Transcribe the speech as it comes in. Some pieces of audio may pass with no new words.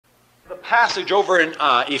passage over in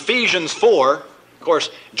Ephesians 4. Of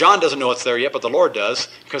course, John doesn't know it's there yet, but the Lord does,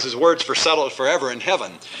 because his word's for settled forever in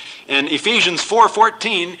heaven. In Ephesians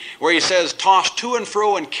 4:14, where he says, tossed to and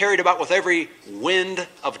fro and carried about with every wind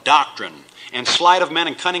of doctrine, and sleight of men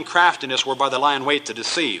and cunning craftiness whereby they lie in wait to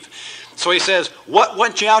deceive. So he says, what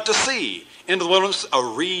went you out to see? Into the wilderness, a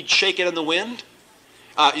reed shaken in the wind?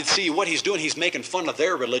 You see, what he's doing, he's making fun of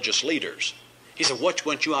their religious leaders. He said, what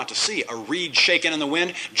went you out to see? A reed shaken in the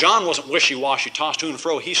wind? John wasn't wishy-washy, tossed to and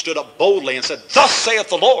fro. He stood up boldly and said, thus saith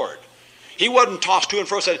the Lord. He wasn't tossed to and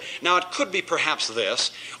fro, said, now it could be perhaps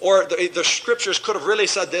this, or the scriptures could have really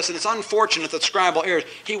said this, and it's unfortunate that scribal errors.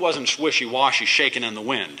 He wasn't wishy-washy, shaken in the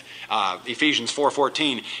wind. Ephesians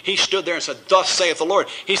 4:14, he stood there and said, thus saith the Lord.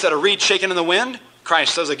 He said, a reed shaken in the wind?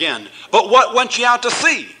 Christ says again, but what went ye out to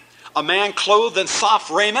see? A man clothed in soft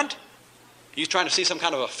raiment? He's trying to see some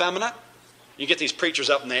kind of effeminate? You get these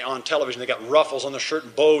preachers up and on television, they got ruffles on their shirt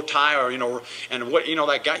and bow tie, or and what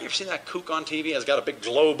that guy, you ever seen that kook on TV? He's got a big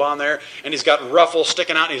globe on there, and he's got ruffles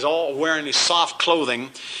sticking out, and he's all wearing these soft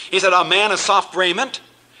clothing. He said, a man in soft raiment?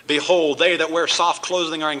 Behold, they that wear soft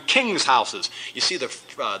clothing are in kings' houses. You see,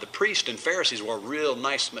 the priests and Pharisees wore real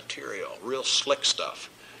nice material, real slick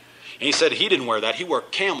stuff. And he said he didn't wear that, he wore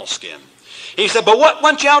camel skin. He said, but what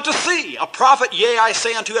went ye out to see? A prophet, yea, I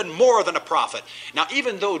say unto you, and more than a prophet. Now,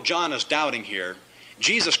 even though John is doubting here,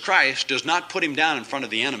 Jesus Christ does not put him down in front of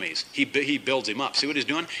the enemies. He builds him up. See what he's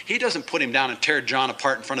doing? He doesn't put him down and tear John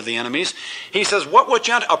apart in front of the enemies. He says, what went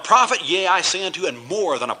ye out to? A prophet, yea, I say unto you, and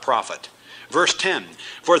more than a prophet. Verse 10,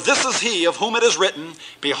 for this is he of whom it is written,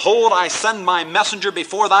 behold, I send my messenger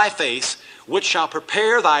before thy face, which shall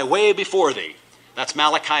prepare thy way before thee. That's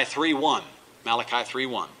Malachi 3:1. Malachi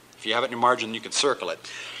 3:1. If you have it in your margin, you can circle it.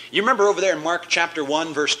 You remember over there in Mark chapter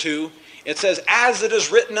 1, verse 2, it says, as it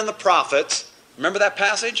is written in the prophets. Remember that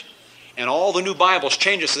passage? And all the new Bibles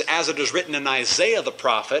change it to as it is written in Isaiah the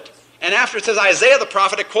prophet. And after it says Isaiah the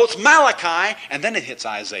prophet, it quotes Malachi, and then it hits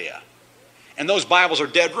Isaiah. And those Bibles are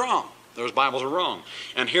dead wrong. Those Bibles are wrong.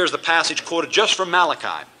 And here's the passage quoted just from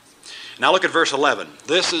Malachi. Now look at verse 11.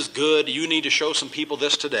 This is good. You need to show some people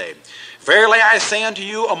this today. Verily I say unto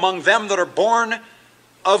you, among them that are born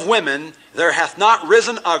of women, there hath not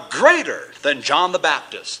risen a greater than John the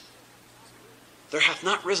Baptist. There hath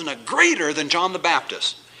not risen a greater than John the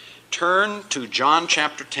Baptist. Turn to John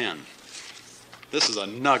chapter 10. This is a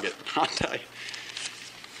nugget, I'll tell you.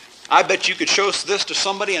 I bet you could show this to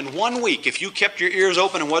somebody in 1 week if you kept your ears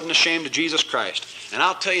open and wasn't ashamed of Jesus Christ. And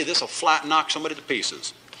I'll tell you, this will flat knock somebody to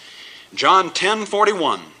pieces. John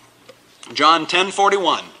 10:41. John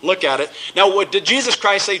 10:41. Look at it. Now, what did Jesus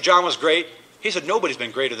Christ say John was great? He said, nobody's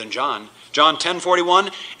been greater than John. John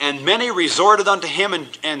 10:41, and many resorted unto him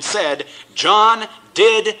and said, John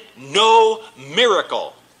did no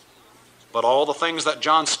miracle. But all the things that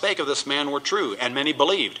John spake of this man were true, and many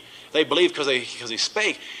believed. They believed because he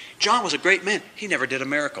spake. John was a great man. He never did a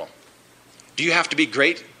miracle. Do you have to be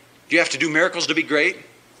great? Do you have to do miracles to be great?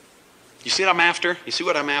 You see what I'm after? You see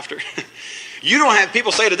what I'm after? You don't have,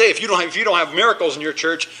 people say today, if you don't have miracles in your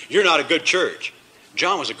church, you're not a good church.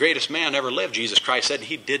 John was the greatest man ever lived. Jesus Christ said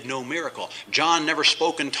he did no miracle. John never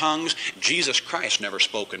spoke in tongues. Jesus Christ never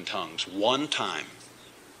spoke in tongues one time.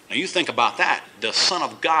 Now you think about that. The Son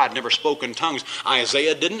of God never spoke in tongues.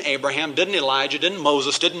 Isaiah didn't, Abraham didn't, Elijah didn't,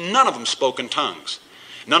 Moses didn't. None of them spoke in tongues.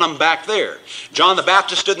 None of them back there. John the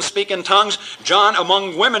Baptist didn't speak in tongues. John,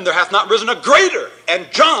 among women there hath not risen a greater. And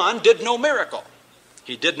John did no miracle.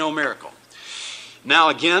 He did no miracle. Now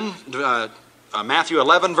again, Matthew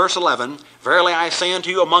 11, verse 11, verily I say unto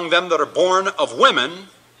you, among them that are born of women,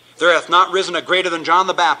 there hath not risen a greater than John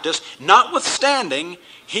the Baptist. Notwithstanding,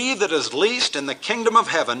 he that is least in the kingdom of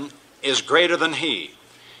heaven is greater than he.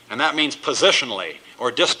 And that means positionally or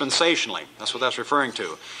dispensationally. That's what that's referring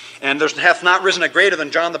to. And there hath not risen a greater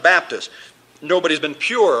than John the Baptist. Nobody's been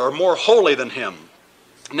pure or more holy than him.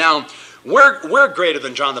 Now, we're greater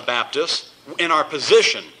than John the Baptist in our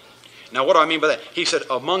position. Now, what do I mean by that? He said,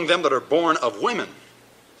 among them that are born of women.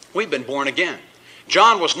 We've been born again.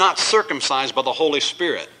 John was not circumcised by the Holy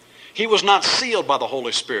Spirit. He was not sealed by the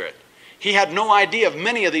Holy Spirit. He had no idea of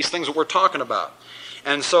many of these things that we're talking about.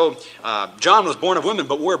 And so, John was born of women,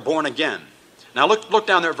 but we're born again. Now, look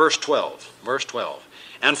down there at verse 12. Verse 12.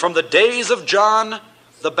 And from the days of John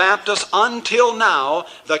the Baptist until now,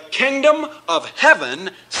 the kingdom of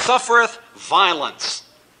heaven suffereth violence.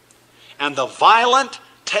 And the violent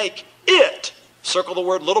take it. Circle the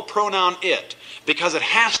word, little pronoun it. Because it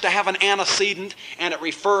has to have an antecedent, and it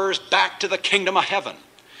refers back to the kingdom of heaven.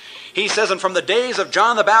 He says, and from the days of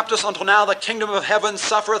John the Baptist until now, the kingdom of heaven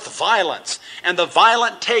suffereth violence. And the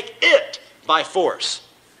violent take it by force.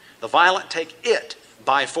 The violent take it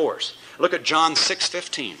by force. Look at John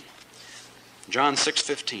 6:15. John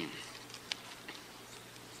 6:15.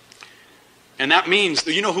 And that means,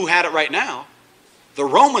 you know who had it right now? The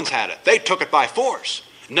Romans had it. They took it by force.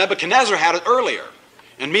 Nebuchadnezzar had it earlier.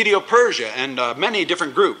 And Medo-Persia and many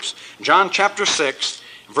different groups. John chapter 6,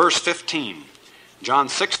 verse 15. John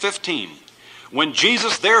 6:15. When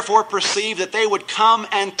Jesus therefore perceived that they would come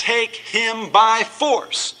and take him by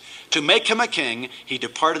force to make him a king, he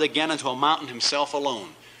departed again into a mountain himself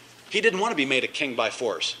alone. He didn't want to be made a king by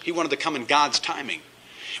force. He wanted to come in God's timing.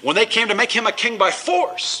 When they came to make him a king by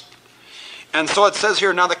force, and so it says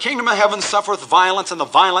here, now the kingdom of heaven suffereth violence, and the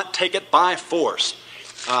violent take it by force.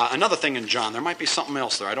 Another thing in John, there might be something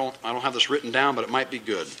else there. I don't have this written down, but it might be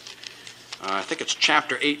good. I think it's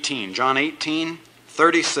chapter 18, John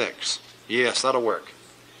 18:36. Yes, that'll work.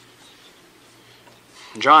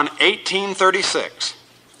 John 18:36.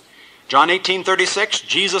 John 18:36,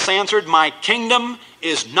 Jesus answered, my kingdom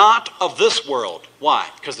is not of this world. Why?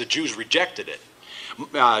 Because the Jews rejected it.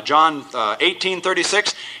 John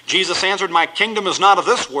 18:36, Jesus answered, my kingdom is not of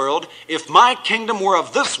this world. If my kingdom were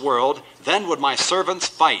of this world, then would my servants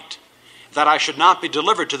fight, that I should not be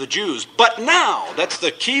delivered to the Jews. But now, that's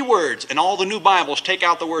the key words, and all the new Bibles take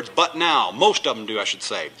out the words but now. Most of them do, I should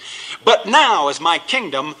say. But now is my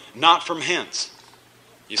kingdom not from hence.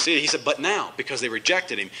 You see, he said, but now, because they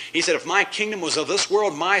rejected him. He said, if my kingdom was of this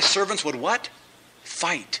world, my servants would what?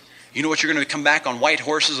 Fight. You know what, you're going to come back on white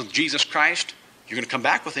horses with Jesus Christ? You're going to come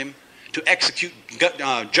back with him to execute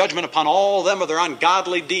judgment upon all them of their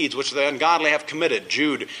ungodly deeds, which the ungodly have committed.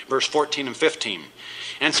 Jude, verse 14 and 15.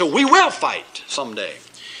 And so we will fight someday.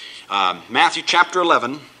 Matthew chapter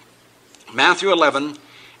 11. Matthew 11.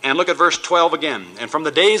 And look at verse 12 again. And from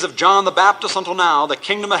the days of John the Baptist until now, the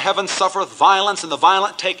kingdom of heaven suffereth violence, and the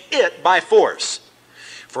violent take it by force.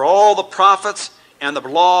 For all the prophets and the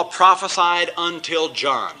law prophesied until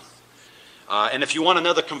John. And if you want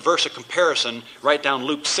another verse of comparison, write down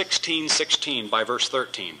Luke 16:16 by verse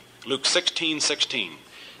 13. Luke 16:16.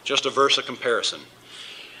 Just a verse of comparison.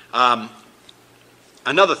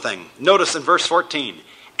 Another thing. Notice in verse 14.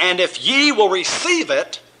 And if ye will receive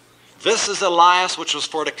it, this is Elias which was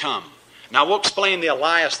for to come. Now we'll explain the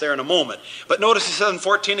Elias there in a moment. But notice he says in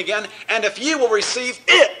 14 again, and if ye will receive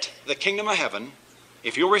it, the kingdom of heaven,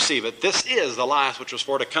 if you'll receive it, this is the Elias which was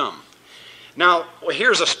for to come. Now,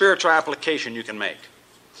 here's a spiritual application you can make.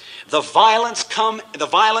 The violent come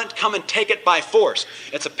and take it by force.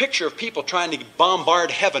 It's a picture of people trying to bombard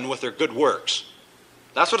heaven with their good works.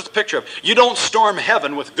 That's what it's a picture of. You don't storm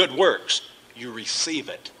heaven with good works. You receive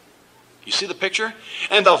it. You see the picture?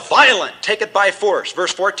 And the violent take it by force.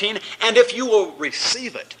 Verse 14, and if you will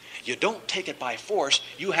receive it, you don't take it by force.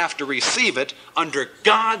 You have to receive it under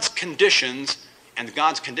God's conditions. And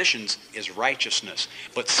God's conditions is righteousness.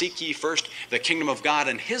 But seek ye first the kingdom of God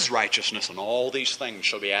and his righteousness, and all these things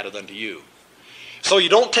shall be added unto you. So you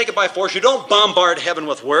don't take it by force. You don't bombard heaven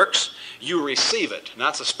with works. You receive it. And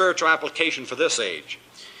that's a spiritual application for this age.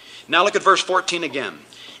 Now look at verse 14 again.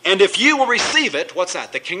 And if you will receive it, what's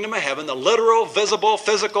that? The kingdom of heaven, the literal, visible,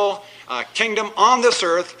 physical kingdom on this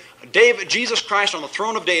earth. Jesus Christ on the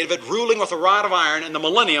throne of David, ruling with a rod of iron in the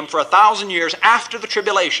millennium for 1,000 years after the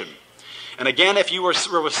tribulation. And again, if you will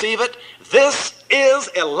receive it, this is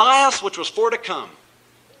Elias which was for to come.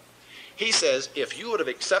 He says, if you would have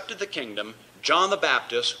accepted the kingdom, John the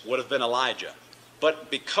Baptist would have been Elijah. But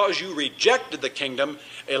because you rejected the kingdom,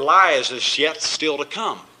 Elias is yet still to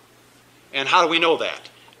come. And how do we know that?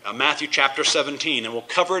 Matthew chapter 17, and we'll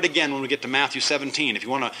cover it again when we get to Matthew 17. If you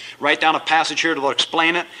want to write down a passage here to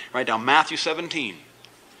explain it, write down Matthew 17.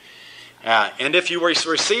 And if you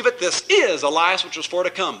receive it, this is Elias which was for to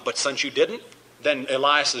come. But since you didn't, then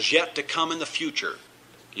Elias is yet to come in the future.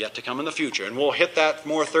 Yet to come in the future. And we'll hit that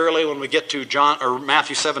more thoroughly when we get to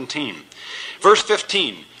Matthew 17. Verse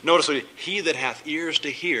 15. Notice, he that hath ears to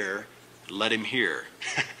hear, let him hear.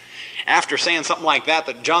 After saying something like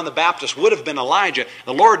that John the Baptist would have been Elijah,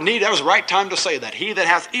 the Lord that was the right time to say that. He that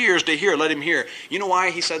hath ears to hear, let him hear. You know why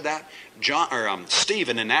he said that?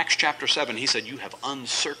 Stephen in Acts chapter 7, he said, you have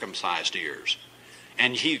uncircumcised ears.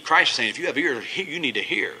 And Christ is saying, if you have ears, you need to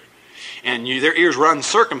hear. And their ears were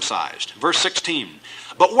uncircumcised. Verse 16,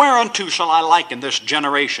 but whereunto shall I liken this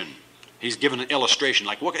generation? He's given an illustration.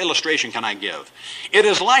 Like, what illustration can I give? It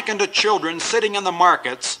is like unto children sitting in the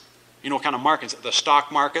markets. You know what kind of markets? The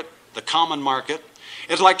stock market, the common market.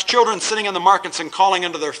 It's like children sitting in the markets and calling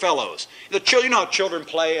unto their fellows. You know how children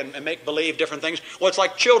play and make believe different things? Well, it's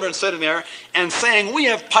like children sitting there and saying, we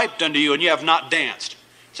have piped unto you and you have not danced.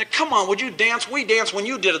 Say, come on, would you dance? We danced when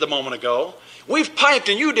you did it a moment ago. We've piped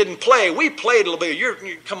and you didn't play. We played a little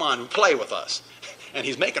bit. Come on, play with us. And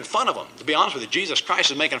he's making fun of them. To be honest with you, Jesus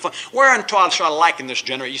Christ is making fun. Whereunto shall I liken this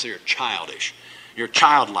generation? You say you're childish. You're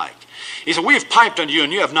childlike. He said, we have piped unto you,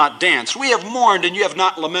 and you have not danced. We have mourned, and you have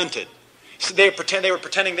not lamented. So they were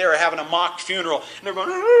pretending they were having a mock funeral. And they're going,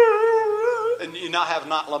 and you have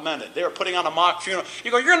not lamented. They were putting on a mock funeral.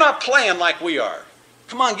 You go, you're not playing like we are.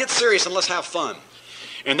 Come on, get serious and let's have fun.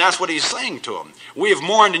 And that's what he's saying to them. We have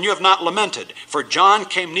mourned and you have not lamented. For John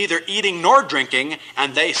came neither eating nor drinking,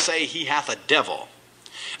 and they say he hath a devil.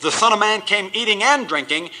 The Son of Man came eating and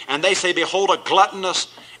drinking, and they say, behold, a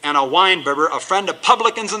gluttonous and a winebibber, a friend of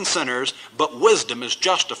publicans and sinners, but wisdom is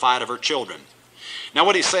justified of her children. Now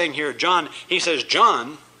what he's saying here, John, he says,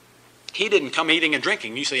 John, he didn't come eating and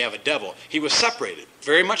drinking. You say you have a devil. He was separated,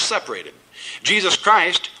 very much separated. Jesus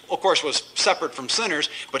Christ, of course, was separate from sinners,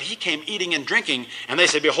 but he came eating and drinking, and they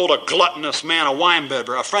say, behold, a gluttonous man, a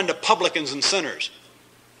winebibber, a friend of publicans and sinners.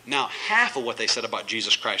 Now, half of what they said about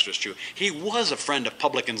Jesus Christ was true. He was a friend of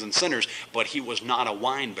publicans and sinners, but he was not a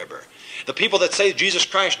winebibber. The people that say Jesus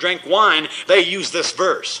Christ drank wine, they use this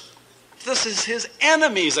verse. This is his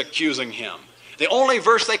enemies accusing him. The only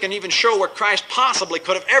verse they can even show where Christ possibly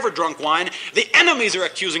could have ever drunk wine, the enemies are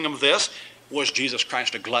accusing him of this. Was Jesus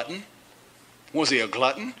Christ a glutton? Was he a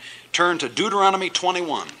glutton? Turn to Deuteronomy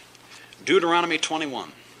 21. Deuteronomy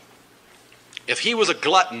 21. If he was a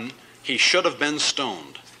glutton, he should have been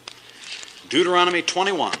stoned. Deuteronomy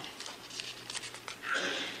 21.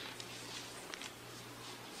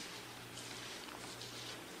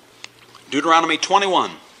 Deuteronomy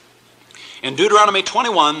 21. In Deuteronomy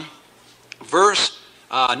 21, verse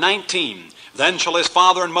 19. Then shall his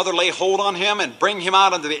father and mother lay hold on him, and bring him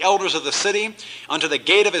out unto the elders of the city, unto the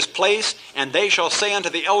gate of his place, and they shall say unto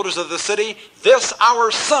the elders of the city, this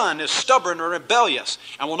our son is stubborn and rebellious,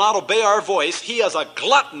 and will not obey our voice. He is a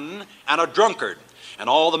glutton and a drunkard. And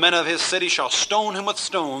all the men of his city shall stone him with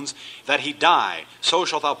stones, that he die. So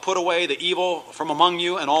shalt thou put away the evil from among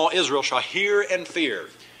you, and all Israel shall hear and fear.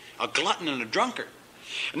 A glutton and a drunkard.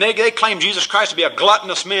 And they claim Jesus Christ to be a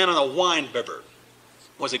gluttonous man and a winebibber.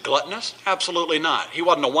 Was he gluttonous? Absolutely not. He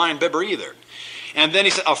wasn't a winebibber either. And then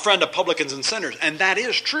he said, a friend of publicans and sinners. And that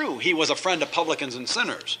is true. He was a friend of publicans and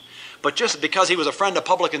sinners. But just because he was a friend of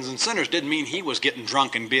publicans and sinners didn't mean he was getting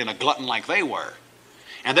drunk and being a glutton like they were.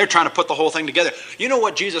 And they're trying to put the whole thing together. You know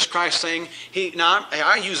what Jesus Christ is saying? Now,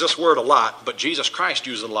 I use this word a lot, but Jesus Christ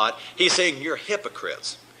used it a lot. He's saying, you're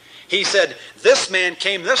hypocrites. He said, this man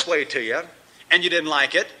came this way to you, and you didn't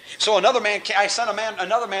like it. So I sent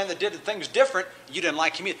another man that did things different. You didn't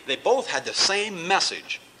like him either. They both had the same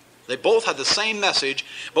message. They both had the same message,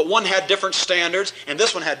 but one had different standards, and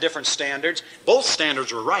this one had different standards. Both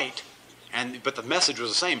standards were right, but the message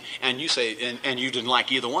was the same. And you say, and you didn't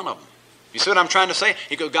like either one of them. You see what I'm trying to say?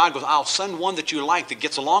 God goes, I'll send one that you like that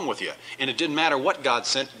gets along with you. And it didn't matter what God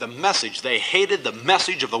sent, the message. They hated the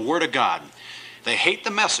message of the Word of God. They hate the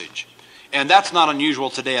message. And that's not unusual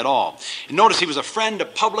today at all. And notice he was a friend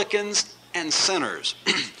of publicans and sinners.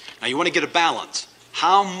 Now you want to get a balance.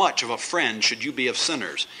 How much of a friend should you be of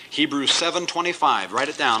sinners? Hebrews 7:25. Write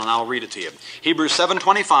it down and I'll read it to you. Hebrews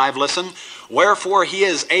 7:25, listen. Wherefore he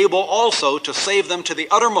is able also to save them to the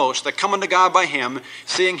uttermost that come unto God by him,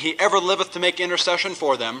 seeing he ever liveth to make intercession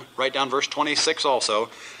for them. Write down verse 26 also.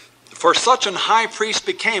 For such an high priest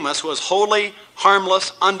became us, who was holy,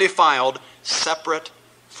 harmless, undefiled, separate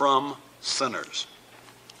from sinners.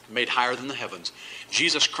 Made higher than the heavens.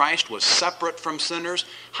 Jesus Christ was separate from sinners.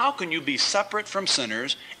 How can you be separate from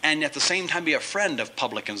sinners and at the same time be a friend of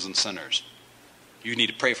publicans and sinners? You need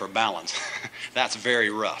to pray for balance. That's very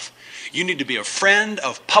rough. You need to be a friend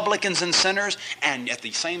of publicans and sinners and at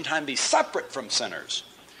the same time be separate from sinners.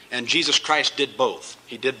 And Jesus Christ did both.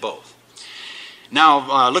 He did both.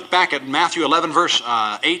 Now, look back at Matthew 11, verse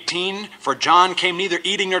 18. For John came neither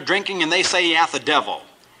eating nor drinking, and they say he hath a devil.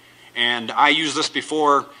 And I used this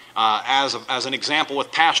before as an example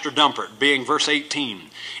with Pastor Dumpert, being verse 18.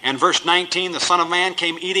 And verse 19, the Son of Man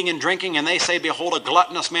came eating and drinking, and they say, behold, a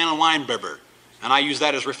gluttonous man and winebibber. And I use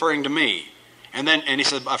that as referring to me. And he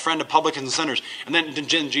said, a friend of publicans and sinners. And then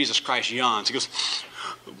Jesus Christ yawns. He goes,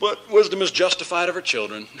 but wisdom is justified of her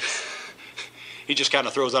children. He just kind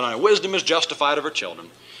of throws that on it. Wisdom is justified of her children.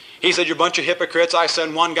 He said, you're a bunch of hypocrites. I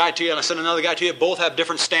send one guy to you and I send another guy to you. Both have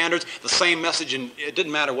different standards, the same message, and it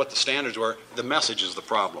didn't matter what the standards were. The message is the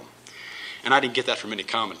problem. And I didn't get that from any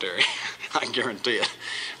commentary. I guarantee it.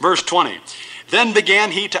 Verse 20. Then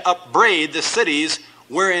began he to upbraid the cities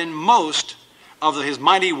wherein most of his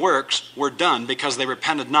mighty works were done, because they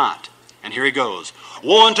repented not. And here he goes.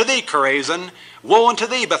 Woe unto thee, Chorazin! Woe unto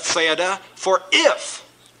thee, Bethsaida! For if...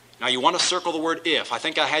 Now you want to circle the word if. I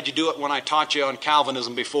think I had you do it when I taught you on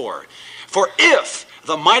Calvinism before. For if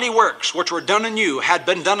the mighty works which were done in you had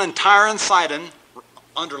been done in Tyre and Sidon,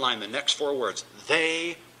 underline the next four words,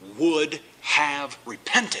 they would have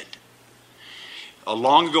repented.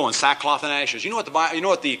 Long ago in sackcloth and ashes. You know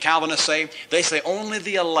what the Calvinists say? They say only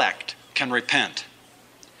the elect can repent.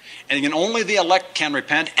 And again, only the elect can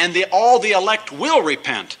repent, and all the elect will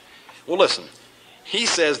repent. Well, listen. He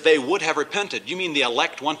says they would have repented. You mean the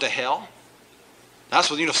elect went to hell? That's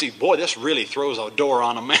what, see, boy, this really throws a door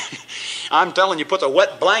on them, man. I'm telling you, puts a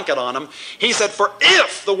wet blanket on them. He said, for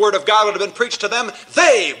if the word of God would have been preached to them,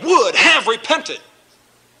 they would have repented.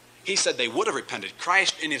 He said they would have repented.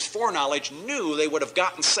 Christ, in his foreknowledge, knew they would have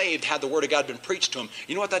gotten saved had the word of God been preached to them.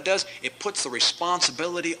 You know what that does? It puts the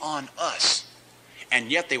responsibility on us. And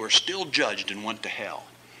yet they were still judged and went to hell.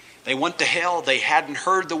 They went to hell, they hadn't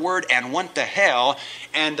heard the word and went to hell,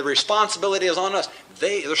 and the responsibility is on us.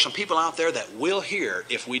 There's some people out there that will hear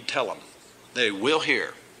if we tell them. They will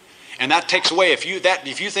hear. And that takes away, if you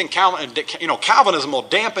think Calvinism will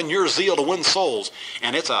dampen your zeal to win souls,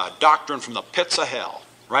 and it's a doctrine from the pits of hell,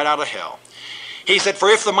 right out of hell. He said, for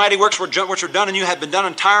if the mighty works which were done in you had been done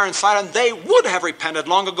in Tyre and Sidon, they would have repented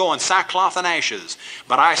long ago in sackcloth and ashes.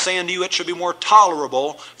 But I say unto you, it should be more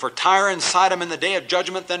tolerable for Tyre and Sidon in the day of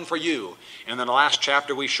judgment than for you. And in the last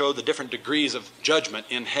chapter we showed the different degrees of judgment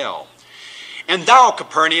in hell. And thou,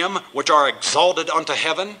 Capernaum, which are exalted unto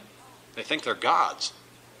heaven, they think they're gods.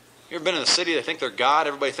 You ever been in a city, they think they're God,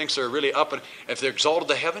 everybody thinks they're really up, and if they're exalted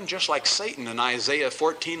to heaven, just like Satan in Isaiah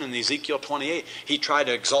 14 and Ezekiel 28, he tried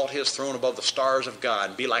to exalt his throne above the stars of God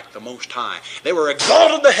and be like the Most High. They were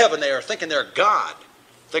exalted to heaven, they are thinking they're God,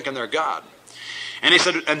 And he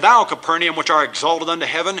said, and thou, Capernaum, which are exalted unto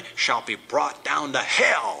heaven, shalt be brought down to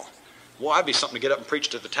hell. Well, that'd be something to get up and preach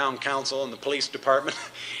to the town council and the police department.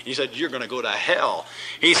 He said, you're going to go to hell.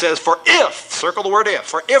 He says, for if, circle the word if,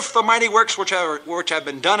 for if the mighty works which have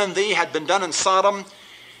been done in thee had been done in Sodom,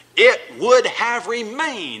 it would have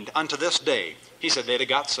remained unto this day. He said they'd have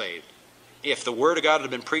got saved if the word of God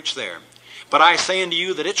had been preached there. But I say unto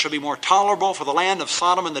you that it shall be more tolerable for the land of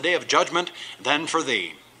Sodom in the day of judgment than for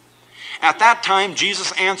thee. At that time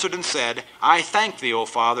Jesus answered and said, I thank thee, O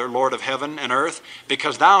Father, Lord of heaven and earth,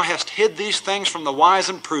 because thou hast hid these things from the wise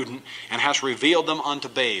and prudent, and hast revealed them unto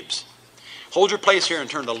babes. Hold your place here and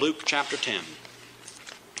turn to Luke chapter 10.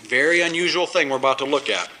 Very unusual thing we're about to look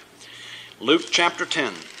at. Luke chapter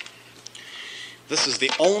 10. This is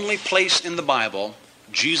the only place in the Bible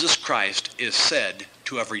Jesus Christ is said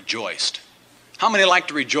to have rejoiced. How many like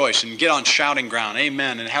to rejoice and get on shouting ground,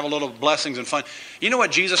 amen, and have a little blessings and fun? You know what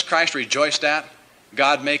Jesus Christ rejoiced at?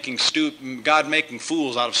 God making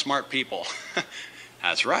fools out of smart people.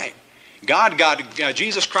 That's right.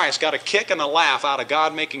 Jesus Christ got a kick and a laugh out of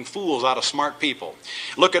God making fools out of smart people.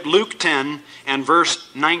 Look at Luke 10 and verse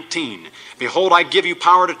 19. Behold, I give you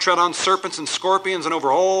power to tread on serpents and scorpions and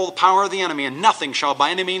over all the power of the enemy, and nothing shall by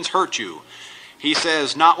any means hurt you. He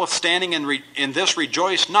says, notwithstanding in this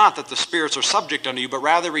rejoice not that the spirits are subject unto you, but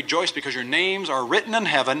rather rejoice because your names are written in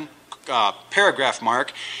heaven, paragraph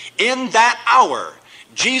mark. In that hour,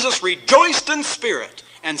 Jesus rejoiced in spirit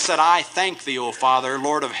and said, I thank thee, O Father,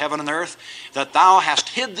 Lord of heaven and earth, that thou hast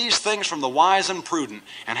hid these things from the wise and prudent,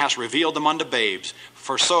 and hast revealed them unto babes.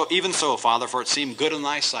 Even so, Father, for it seemed good in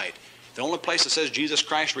thy sight. The only place that says Jesus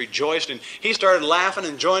Christ rejoiced, and he started laughing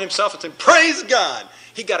and enjoying himself and saying, praise God.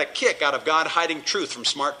 He got a kick out of God hiding truth from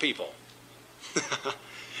smart people.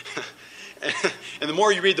 And the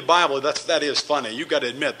more you read the Bible, that is funny. You've got to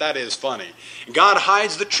admit, that is funny. God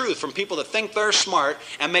hides the truth from people that think they're smart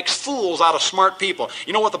and makes fools out of smart people.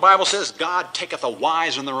 You know what the Bible says? God taketh the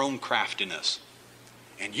wise in their own craftiness.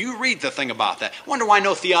 And you read the thing about that. I wonder why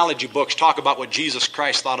no theology books talk about what Jesus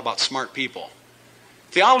Christ thought about smart people.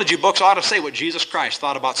 Theology books ought to say what Jesus Christ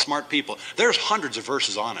thought about smart people. There's hundreds of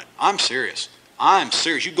verses on it. I'm serious.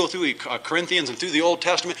 You go through Corinthians and through the Old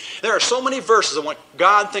Testament. There are so many verses on what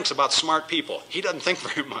God thinks about smart people. He doesn't think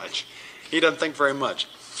very much.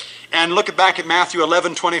 And look back at Matthew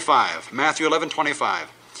 11:25. Matthew 11:25.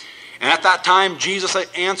 And at that time Jesus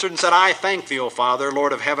answered and said, I thank thee, O Father,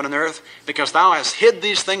 Lord of heaven and earth, because thou hast hid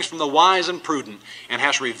these things from the wise and prudent, and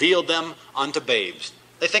hast revealed them unto babes.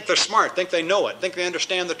 They think they're smart, think they know it, think they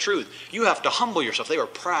understand the truth. You have to humble yourself. They were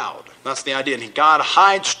proud. That's the idea. And God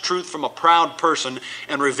hides truth from a proud person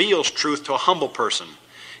and reveals truth to a humble person.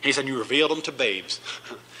 He said, you revealed them to babes.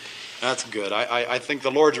 That's good. I think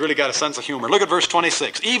the Lord's really got a sense of humor. Look at verse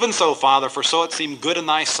 26. Even so, Father, for so it seemed good in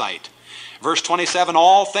thy sight. Verse 27,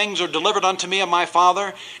 all things are delivered unto me of my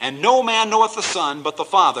Father, and no man knoweth the Son but the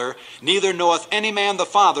Father, neither knoweth any man the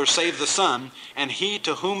Father save the Son, and he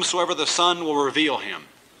to whomsoever the Son will reveal him.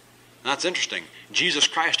 That's interesting. Jesus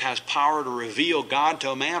Christ has power to reveal God to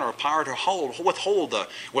a man or power to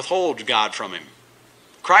withhold God from him.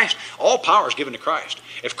 Christ, all power is given to Christ.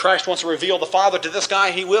 If Christ wants to reveal the Father to this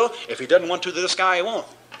guy, he will. If he doesn't want to this guy, he won't.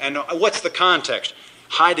 And what's the context?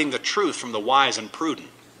 Hiding the truth from the wise and prudent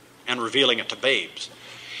and revealing it to babes.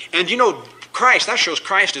 And you know, Christ, that shows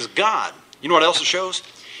Christ is God. You know what else it shows?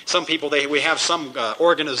 Some people, we have some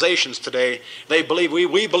organizations today, they believe,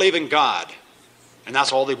 we believe in God. And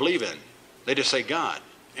that's all they believe in. They just say God.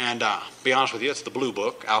 And be honest with you, it's the Blue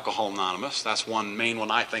Book, Alcohol Anonymous. That's one main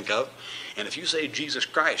one I think of. And if you say Jesus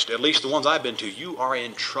Christ, at least the ones I've been to, you are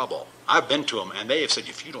in trouble. I've been to them, and they have said,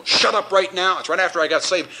 if you don't shut up right now, it's right after I got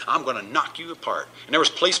saved, I'm going to knock you apart. And there was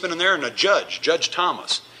policemen in there and a judge, Judge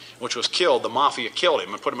Thomas, which was killed. The mafia killed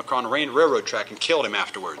him and put him across the railroad track and killed him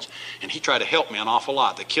afterwards. And he tried to help me an awful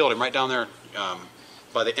lot. They killed him right down there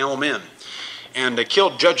by the Elm Inn. And they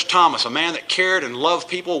killed Judge Thomas, a man that cared and loved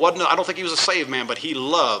people. I don't think he was a saved man, but he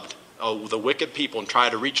loved the wicked people and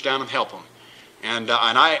tried to reach down and help them. And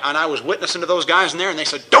I was witnessing to those guys in there, and they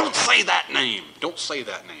said, don't say that name. Don't say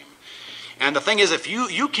that name. And the thing is, if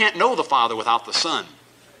you can't know the Father without the Son.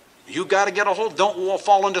 You got to get a hold. Don't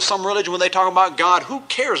fall into some religion when they talk about God. Who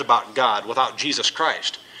cares about God without Jesus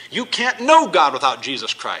Christ? You can't know God without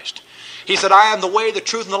Jesus Christ. He said, I am the way, the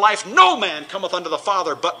truth, and the life. No man cometh unto the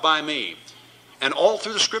Father but by me. And all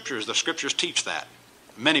through the Scriptures teach that.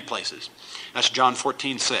 Many places. That's John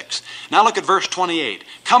 14:6. Now look at verse 28.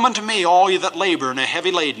 Come unto me, all ye that labor and are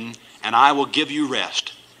heavy laden, and I will give you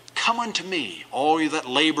rest. Come unto me, all ye that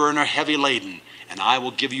labor and are heavy laden, and I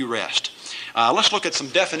will give you rest. Let's look at some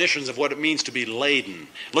definitions of what it means to be laden.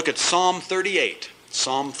 Look at Psalm 38.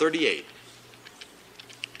 Psalm 38.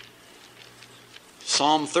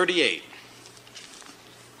 Psalm 38.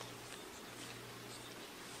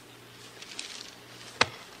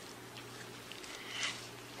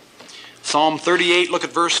 Psalm 38, look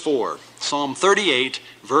at verse 4. Psalm 38,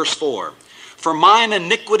 verse 4. For mine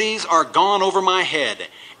iniquities are gone over my head.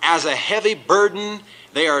 As a heavy burden,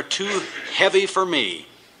 they are too heavy for me.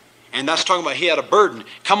 And that's talking about he had a burden.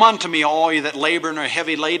 Come unto me, all ye that labor and are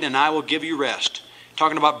heavy laden, and I will give you rest.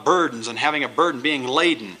 Talking about burdens and having a burden, being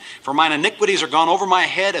laden. For mine iniquities are gone over my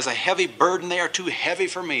head. As a heavy burden, they are too heavy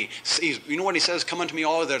for me. See, you know what he says? Come unto me,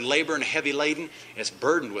 all that labor and are heavy laden. It's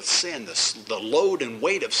burdened with sin. The load and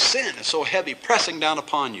weight of sin is so heavy, pressing down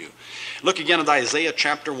upon you. Look again at Isaiah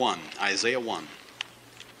chapter 1. Isaiah 1.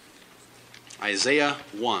 Isaiah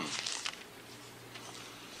 1.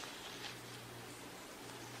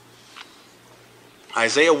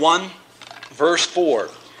 Isaiah 1, verse 4.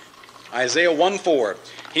 Isaiah 1:4.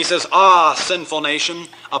 He says, Ah, sinful nation,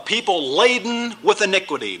 a people laden with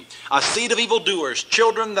iniquity, a seed of evildoers,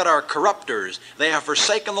 children that are corrupters. They have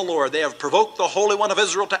forsaken the Lord. They have provoked the Holy One of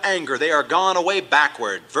Israel to anger. They are gone away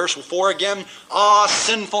backward. Verse 4 again, Ah,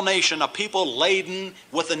 sinful nation, a people laden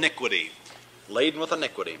with iniquity. Laden with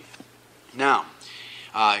iniquity. Now,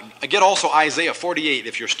 get also Isaiah 48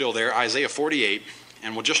 if you're still there. Isaiah 48,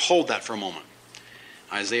 and we'll just hold that for a moment.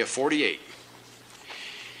 Isaiah 48.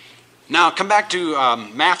 Now, come back to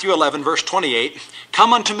Matthew 11, verse 28.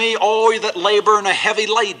 Come unto me, all ye that labor and are heavy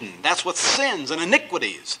laden. That's with sins and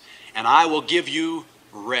iniquities. And I will give you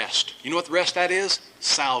rest. You know what rest that is?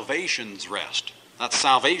 Salvation's rest. That's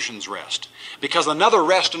salvation's rest. Because another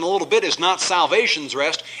rest in a little bit is not salvation's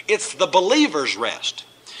rest. It's the believer's rest.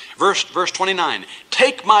 Verse 29.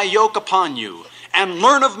 Take my yoke upon you, and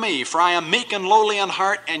learn of me, for I am meek and lowly in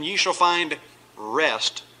heart, and ye shall find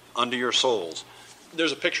rest unto your souls.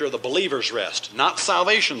 There's a picture of the believer's rest, not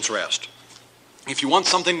salvation's rest. If you want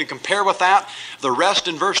something to compare with that, the rest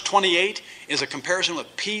in verse 28 is a comparison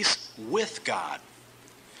with peace with God.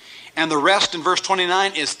 And the rest in verse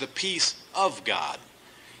 29 is the peace of God.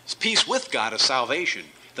 Peace with God is salvation.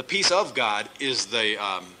 The peace of God is the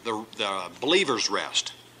believer's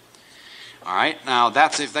rest. All right, now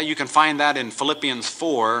that's if you can find that in Philippians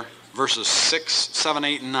 4, verses 6, 7,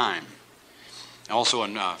 8, and 9. Also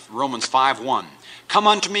in Romans 5:1. Come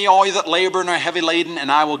unto me, all ye that labor and are heavy laden, and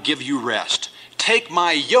I will give you rest. Take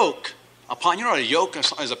my yoke upon you. Know what a yoke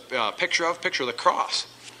is a picture of? Picture of the cross.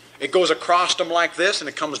 It goes across them like this, and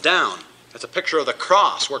it comes down. It's a picture of the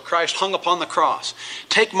cross, where Christ hung upon the cross.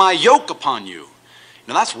 Take my yoke upon you.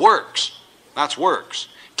 Now that's works. That's works.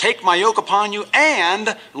 Take my yoke upon you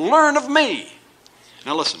and learn of me.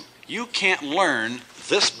 Now listen, you can't learn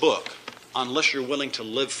this book unless you're willing to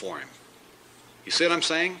live for him. You see what I'm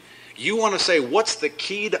saying? You want to say, what's the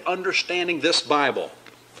key to understanding this Bible?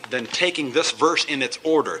 Then taking this verse in its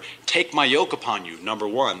order. Take my yoke upon you, number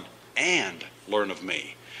one, and learn of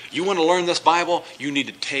me. You want to learn this Bible? You need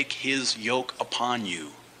to take his yoke upon you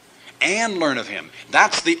and learn of him.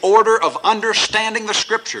 That's the order of understanding the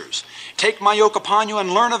Scriptures. Take my yoke upon you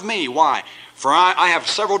and learn of me. Why? For I have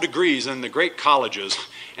several degrees in the great colleges,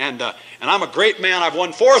 and I'm a great man. I've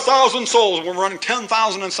won 4,000 souls. We're running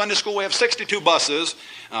 10,000 in Sunday school. We have 62 buses.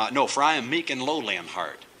 No, for I am meek and lowly in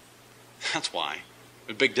heart. That's why.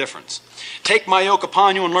 A big difference. Take my yoke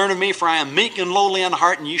upon you and learn of me, for I am meek and lowly in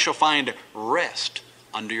heart, and ye shall find rest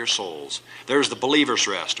unto your souls. There's the believer's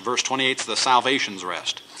rest. Verse 28 is the salvation's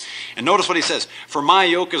rest. And notice what he says, for my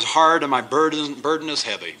yoke is hard and my burden is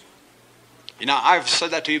heavy. You know, I've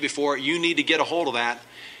said that to you before. You need to get a hold of that.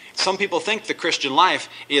 Some people think the Christian life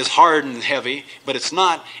is hard and heavy, but it's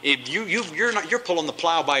not. You're pulling the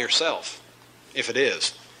plow by yourself, if it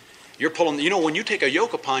is. You're pulling, you know, when you take a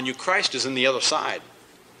yoke upon you, Christ is in the other side.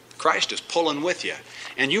 Christ is pulling with you.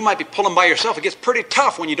 And you might be pulling by yourself. It gets pretty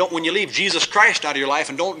tough when you leave Jesus Christ out of your life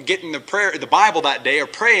and don't get in the Bible that day or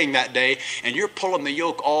praying that day, and you're pulling the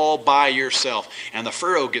yoke all by yourself. And the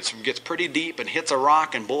furrow gets pretty deep and hits a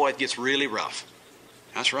rock, and boy, it gets really rough.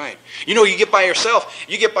 That's right. You know, you get by yourself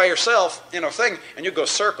in a thing, and you go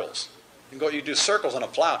circles. You do circles on a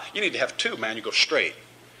plow. You need to have two, man. You go straight.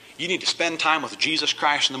 You need to spend time with Jesus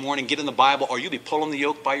Christ in the morning, get in the Bible, or you'll be pulling the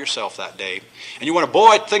yoke by yourself that day. And you wonder,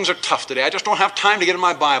 boy, things are tough today. I just don't have time to get in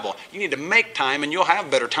my Bible. You need to make time, and you'll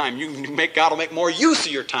have better time. God will make more use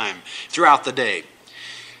of your time throughout the day.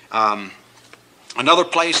 Another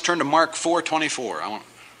place, turn to Mark 4:24. I want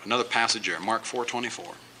another passage here, Mark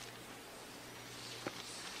 4:24.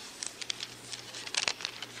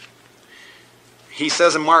 He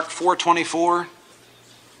says in Mark 4:24,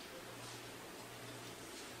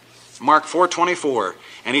 Mark 4:24,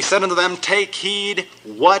 and he said unto them, take heed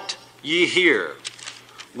what ye hear.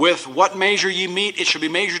 With what measure ye mete, it shall be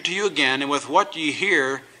measured to you again, and with what ye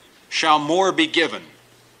hear shall more be given.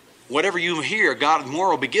 Whatever you hear, God, more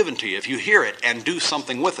will be given to you. If you hear it and do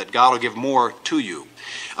something with it, God will give more to you.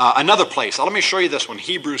 Another place, let me show you this one,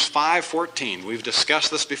 Hebrews 5:14. We've discussed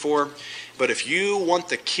this before, but if you want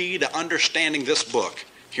the key to understanding this book,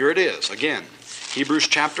 here it is. Again, Hebrews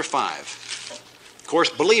chapter 5. Of course,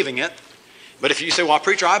 believing it. But if you say, well,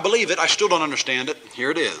 preacher, I believe it, I still don't understand it. Here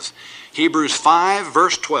it is. Hebrews 5,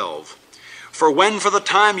 verse 12. For when for the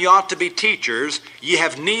time ye ought to be teachers, ye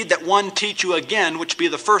have need that one teach you again, which be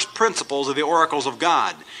the first principles of the oracles of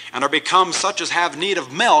God, and are become such as have need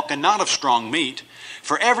of milk, and not of strong meat.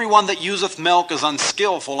 For everyone that useth milk is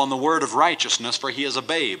unskillful in the word of righteousness, for he is a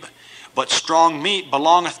babe. But strong meat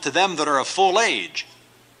belongeth to them that are of full age,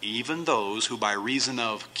 even those who by reason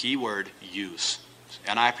of, keyword, use.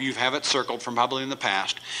 And you have it circled from probably in the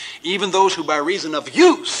past. Even those who by reason of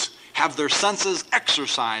use have their senses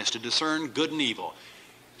exercised to discern good and evil.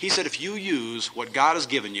 He said if you use what God has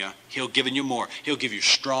given you, he'll give you more. He'll give you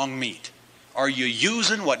strong meat. Are you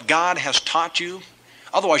using what God has taught you?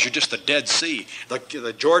 Otherwise, you're just the Dead Sea.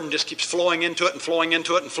 The Jordan just keeps flowing into it and flowing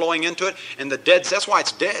into it and flowing into it. And the Dead Sea, that's why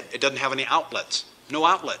it's dead. It doesn't have any outlets. No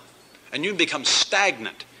outlet. And you become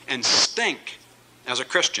stagnant and stink as a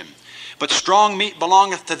Christian. But strong meat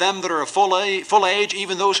belongeth to them that are of full age,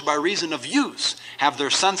 even those who by reason of use have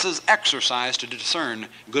their senses exercised to discern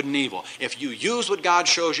good and evil. If you use what God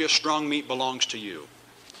shows you, strong meat belongs to you.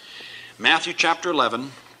 Matthew chapter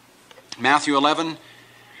 11. Matthew 11,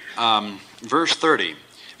 verse 30.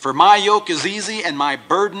 For my yoke is easy and my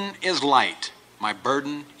burden is light. My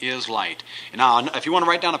burden is light. Now, if you want to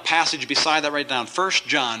write down a passage beside that, write down 1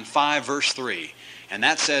 John 5, verse 3. And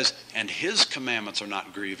that says, and his commandments are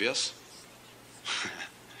not grievous.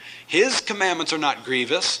 His commandments are not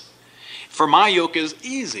grievous. For my yoke is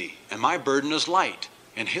easy and my burden is light.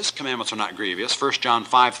 And his commandments are not grievous. 1 John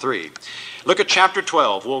 5:3. Look at chapter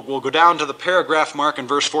 12. We'll go down to the paragraph mark in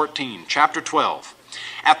verse 14. Chapter 12.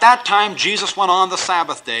 At that time Jesus went on the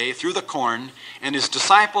Sabbath day through the corn, and his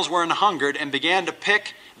disciples were an hungered, and began to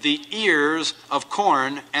pick the ears of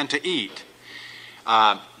corn and to eat.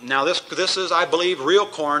 Now this is, I believe, real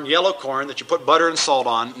corn, yellow corn that you put butter and salt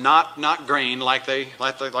on, not grain like they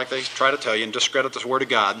try to tell you and discredit the Word of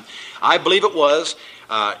God. I believe it was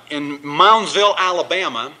in Moundsville,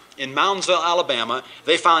 Alabama. In Moundsville, Alabama,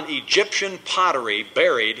 they found Egyptian pottery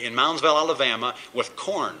buried in Moundsville, Alabama, with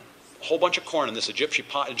corn, a whole bunch of corn in this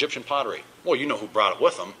Egyptian pottery. Well, you know who brought it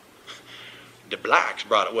with them. The blacks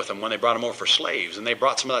brought it with them when they brought them over for slaves, and they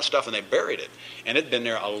brought some of that stuff and they buried it. And it had been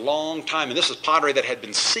there a long time. And this is pottery that had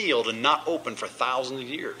been sealed and not opened for thousands of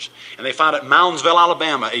years. And they found it in Moundsville,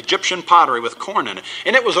 Alabama, Egyptian pottery with corn in it.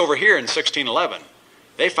 And it was over here in 1611.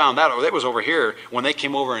 They found that, it was over here when they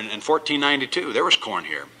came over in 1492. There was corn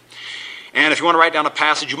here. And if you want to write down a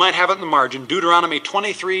passage, you might have it in the margin, Deuteronomy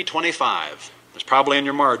 23:25. It's probably in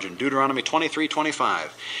your margin, Deuteronomy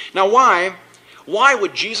 23:25. Now why Why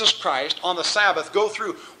would Jesus Christ on the Sabbath go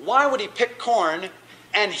through? Why would he pick corn?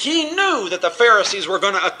 And he knew that the Pharisees were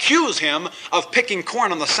going to accuse him of picking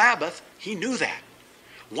corn on the Sabbath. He knew that.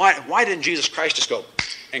 Why didn't Jesus Christ just go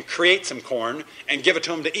and create some corn and give it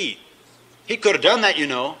to him to eat? He could have done that, you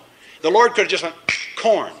know. The Lord could have just went,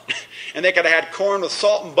 corn. And they could have had corn with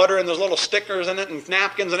salt and butter and those little stickers in it and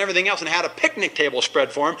napkins and everything else and had a picnic table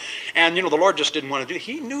spread for him. And, you know, the Lord just didn't want to do it.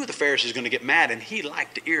 He knew the Pharisees were going to get mad, and he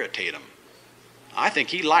liked to irritate them. I think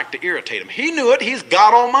he liked to irritate them. He knew it. He's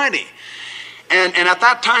God Almighty. And at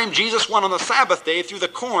that time, Jesus went on the Sabbath day through the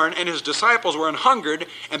corn, and his disciples were hungered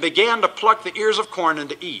and began to pluck the ears of corn and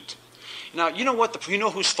to eat. Now, you know what? You know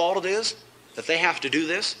whose fault it is that they have to do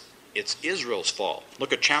this? It's Israel's fault.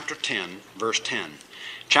 Look at chapter 10, verse 10.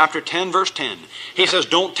 Chapter 10, verse 10. He says,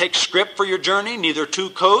 don't take scrip for your journey, neither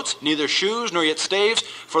 2 coats, neither shoes, nor yet staves,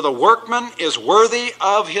 for the workman is worthy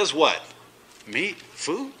of his what? Meat,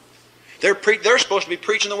 food. They're supposed to be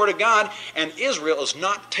preaching the Word of God, and Israel is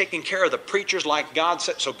not taking care of the preachers like God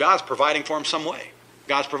said, so God's providing for them some way.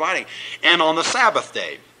 God's providing. And on the Sabbath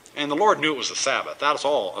day, and the Lord knew it was the Sabbath. That's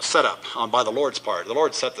all a setup by the Lord's part. The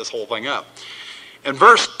Lord set this whole thing up. In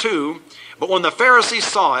verse 2, but when the Pharisees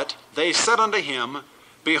saw it, they said unto him,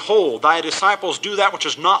 behold, thy disciples do that which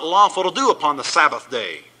is not lawful to do upon the Sabbath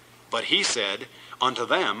day. But he said unto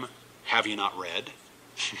them, have you not read?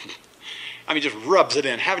 I mean, just rubs it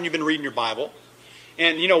in. Haven't you been reading your Bible?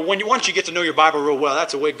 And, you know, once you get to know your Bible real well,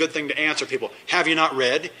 that's a good thing to answer people. Have you not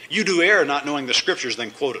read? You do err not knowing the Scriptures,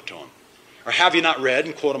 then quote it to them. Or have you not read,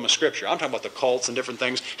 and quote them a Scripture. I'm talking about the cults and different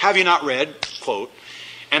things. Have you not read? Quote.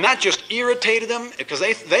 And that just irritated them because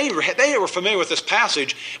they were familiar with this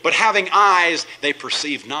passage, but having eyes, they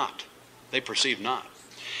perceived not. They perceived not.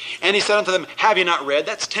 And he said unto them, have you not read?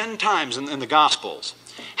 That's 10 times in the Gospels.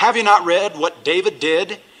 Have you not read what David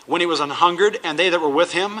did when he was an hungered, and they that were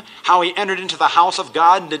with him, how he entered into the house of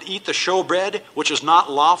God and did eat the showbread, which is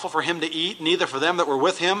not lawful for him to eat, neither for them that were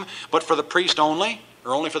with him, but for the priest only,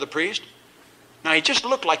 or only for the priest? Now, he just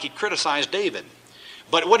looked like he criticized David.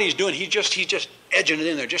 But what he's doing, he's just edging it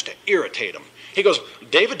in there just to irritate him. He goes,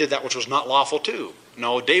 David did that which was not lawful too.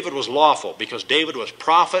 No, David was lawful because David was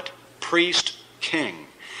prophet, priest, king.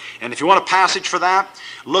 And if you want a passage for that,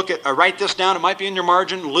 write this down. It might be in your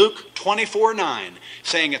margin. Luke 24:9,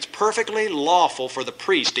 saying it's perfectly lawful for the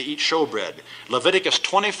priest to eat showbread. Leviticus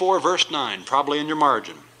 24, verse 9, probably in your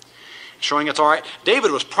margin, showing it's all right.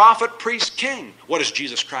 David was prophet, priest, king. What is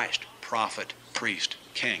Jesus Christ? Prophet, priest,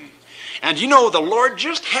 king. And you know, the Lord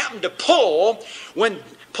just happened to pull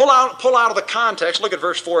out of the context. Look at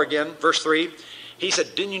verse 4 again, verse 3. He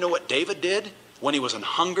said, didn't you know what David did when he was an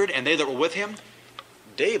hungered and they that were with him?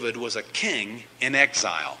 David was a king in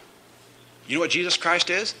exile. You know what Jesus Christ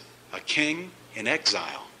is? A king in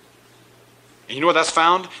exile. And you know where that's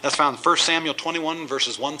found? That's found in 1 Samuel 21,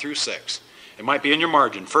 verses 1 through 6. It might be in your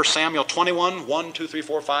margin. 1 Samuel 21, 1, 2, 3,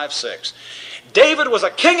 4, 5, 6. David was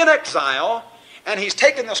a king in exile, and he's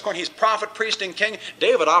taken this corn. He's prophet, priest, and king.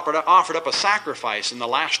 David offered up a sacrifice in the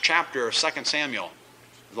last chapter of 2 Samuel.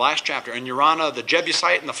 The last chapter. And Uriah the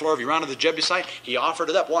Jebusite, in the floor of Uriah the Jebusite, he offered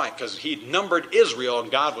it up. Why? Because he numbered Israel, and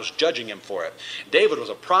God was judging him for it. David was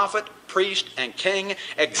a prophet, priest, and king,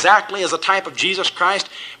 exactly as a type of Jesus Christ.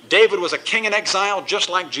 David was a king in exile, just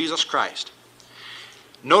like Jesus Christ.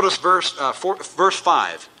 Notice verse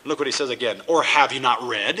 5. Look what he says again. Or have you not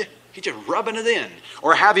read? He's just rubbing it in.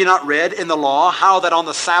 Or have you not read in the law how that on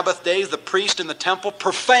the Sabbath days the priest in the temple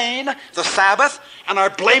profane the Sabbath and are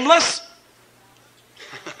blameless?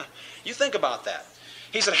 You think about that.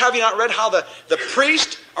 He said, have you not read how the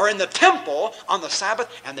priests are in the temple on the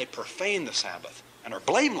Sabbath and they profane the Sabbath and are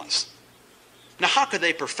blameless? Now, how could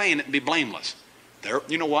they profane it and be blameless?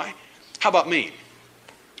 You know why? How about me?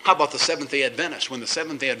 How about the Seventh-day Adventists? When the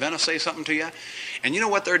Seventh-day Adventists say something to you, and you know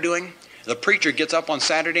what they're doing? The preacher gets up on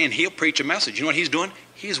Saturday and he'll preach a message. You know what he's doing?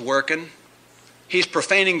 He's working. He's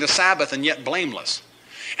profaning the Sabbath and yet blameless.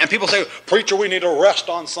 And people say, preacher, we need to rest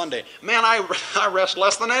on Sunday. Man, I rest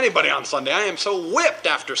less than anybody on Sunday. I am so whipped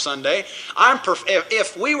after Sunday.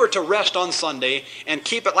 If we were to rest on Sunday and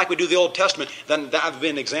keep it like we do the Old Testament, then that would be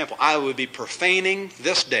an example. I would be profaning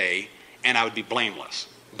this day and I would be blameless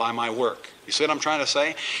by my work. You see what I'm trying to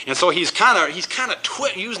say? And so he's kind of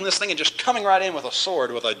using this thing and just coming right in with a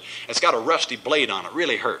sword it's got a rusty blade on it.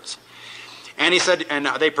 Really hurts. And he said, and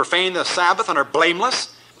they profane the Sabbath and are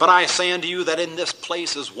blameless. But I say unto you that in this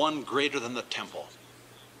place is one greater than the temple.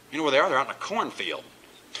 You know where they are? They're out in a cornfield.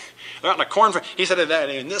 They're out in a cornfield. He said that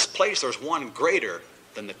in this place there's one greater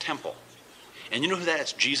than the temple. And you know who that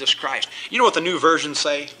is? Jesus Christ. You know what the New Versions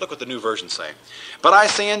say? Look what the New Versions say. But I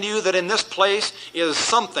say unto you that in this place is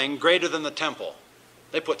something greater than the temple.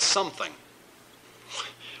 They put something.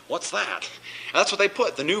 What's that? That's what they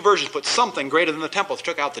put. The new versions put something greater than the temple. They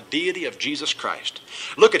took out the deity of Jesus Christ.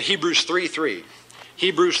 Look at Hebrews 3:3.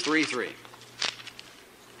 Hebrews 3:3.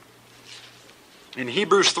 In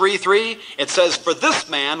Hebrews 3:3, it says, "For this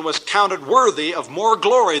man was counted worthy of more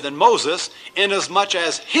glory than Moses, inasmuch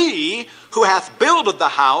as he who hath builded the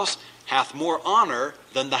house hath more honor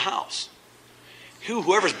than the house."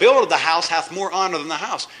 Whoever's builded the house hath more honor than the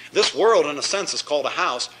house. This world, in a sense, is called a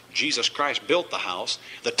house. Jesus Christ built the house.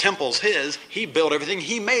 The temple's his. He built everything.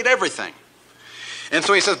 He made everything. And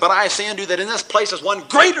so he says, "But I say unto you that in this place is one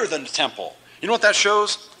greater than the temple." You know what that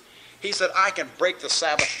shows? He said, I can break the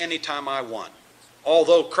Sabbath anytime I want.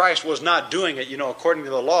 Although Christ was not doing it, according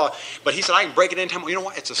to the law. But he said, I can break it anytime. You know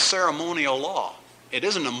what? It's a ceremonial law. It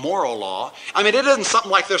isn't a moral law. I mean, it isn't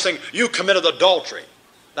something like they're saying, you committed adultery.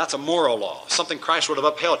 That's a moral law. Something Christ would have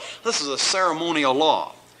upheld. This is a ceremonial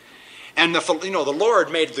law. And the Lord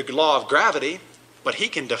made the law of gravity, but he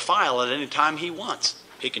can defile it any time he wants.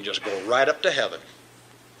 He can just go right up to heaven.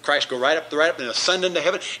 Christ go right up and ascend into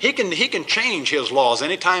heaven. He can change his laws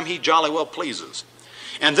anytime he jolly well pleases.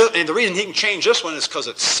 And the reason he can change this one is because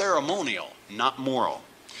it's ceremonial, not moral.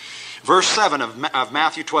 Verse 7 of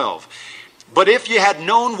Matthew 12. "But if ye had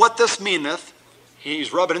known what this meaneth,"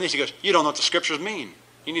 he's rubbing in this, he goes, you don't know what the scriptures mean.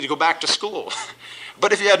 You need to go back to school.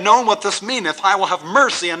 "But if you had known what this meaneth, I will have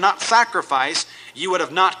mercy and not sacrifice, you would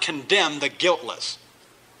have not condemned the guiltless."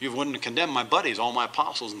 You wouldn't have condemned my buddies, all my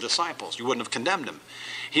apostles and disciples. You wouldn't have condemned them.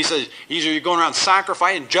 He says, either you're going around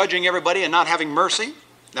sacrificing, judging everybody and not having mercy.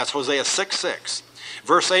 That's Hosea 6:6.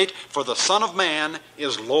 Verse 8, "For the Son of Man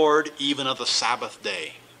is Lord even of the Sabbath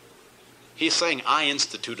day." He's saying, I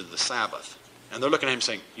instituted the Sabbath. And they're looking at him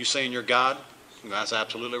saying, you saying you're God? That's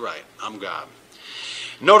absolutely right. I'm God.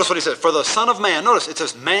 Notice what he said. "For the Son of Man," notice it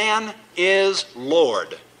says, man is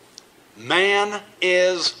Lord. Man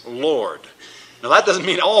is Lord. Now that doesn't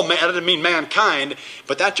mean all man, that doesn't mean mankind,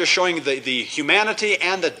 but that's just showing the humanity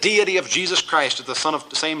and the deity of Jesus Christ at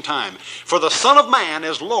the same time. "For the Son of Man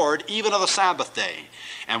is Lord even of the Sabbath day.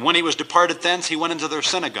 And when he was departed thence, he went into their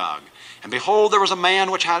synagogue. And behold, there was a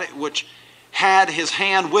man which had his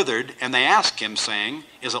hand withered, and they asked him, saying,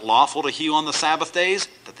 Is it lawful to heal on the Sabbath days?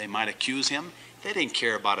 That they might accuse him. They didn't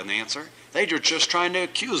care about an answer. They were just trying to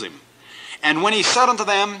accuse him. And when he said unto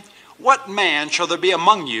them, What man shall there be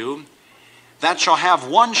among you that shall have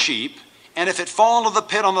one sheep, and if it fall into the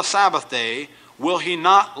pit on the Sabbath day, will he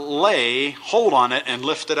not lay hold on it and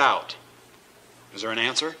lift it out? Is there an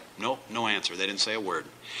answer? No, no answer. They didn't say a word.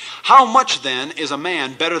 How much then is a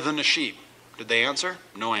man better than a sheep? Did they answer?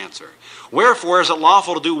 No answer. Wherefore is it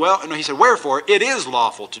lawful to do well? No, he said, wherefore it is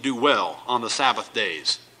lawful to do well on the Sabbath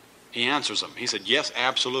days. He answers them. He said, yes,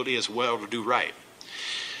 absolutely is well to do right.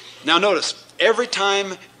 Now notice, every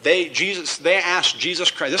time they asked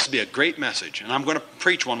Jesus Christ, this would be a great message, and I'm going to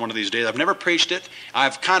preach one of these days. I've never preached it.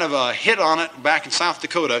 I've kind of hit on it back in South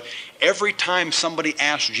Dakota. Every time somebody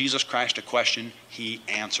asks Jesus Christ a question, he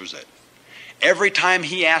answers it. Every time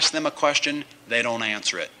he asks them a question, they don't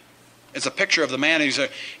answer it. It's a picture of the man. He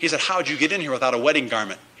said, how'd you get in here without a wedding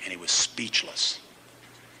garment? And he was speechless.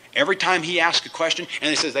 Every time he asked a question, and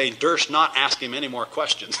he says they durst not ask him any more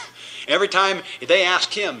questions. Every time they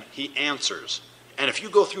ask him, he answers. And if you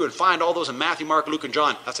go through and find all those in Matthew, Mark, Luke, and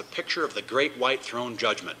John, that's a picture of the great white throne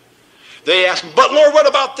judgment. They ask him, but Lord, what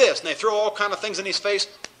about this? And they throw all kind of things in his face.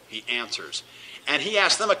 He answers. And he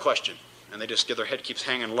asks them a question. And they just their head keeps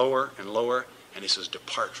hanging lower and lower. And he says,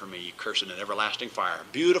 depart from me, you cursed, in everlasting fire.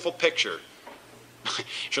 Beautiful picture.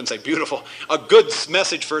 Shouldn't say beautiful. A good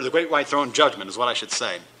message for the great white throne judgment is what I should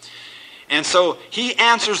say. And so he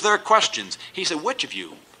answers their questions. He said, which of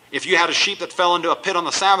you, if you had a sheep that fell into a pit on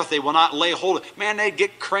the Sabbath, they will not lay hold of it. Man, they'd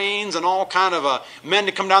get cranes and all kind of men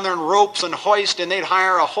to come down there and ropes and hoist, and they'd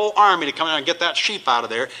hire a whole army to come down and get that sheep out of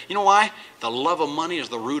there. You know why? The love of money is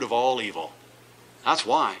the root of all evil. That's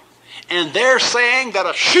why. And they're saying that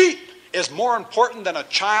a sheep is more important than a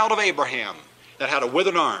child of Abraham that had a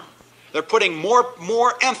withered arm. They're putting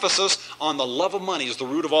more emphasis on the love of money as the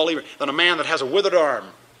root of all evil than a man that has a withered arm.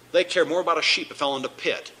 They care more about a sheep that fell into a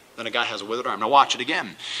pit than a guy who has a withered arm. Now watch it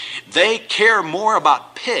again. They care more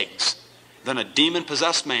about pigs than a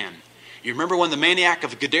demon-possessed man. You remember when the maniac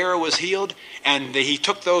of Gadara was healed, and he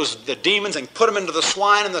took the demons and put them into the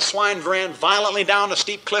swine, and the swine ran violently down a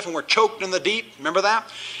steep cliff and were choked in the deep? Remember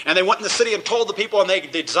that? And they went in the city and told the people, and they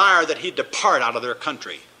desired that he'd depart out of their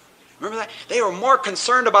country. Remember that? They were more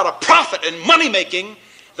concerned about a profit and money-making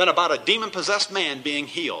than about a demon-possessed man being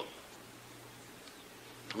healed.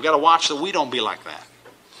 We've got to watch that we don't be like that.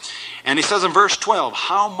 And he says in verse 12,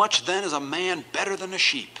 how much then is a man better than a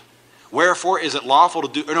sheep? Wherefore is it lawful to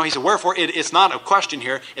do, or no, he said, wherefore it's not a question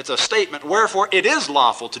here, it's a statement. Wherefore it is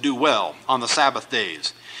lawful to do well on the Sabbath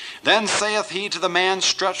days. Then saith he to the man,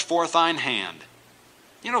 stretch forth thine hand.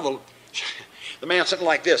 You know, the man sitting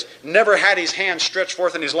like this, never had his hand stretched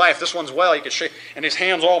forth in his life. This one's well, he could shake, and his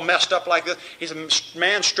hand's all messed up like this. He said,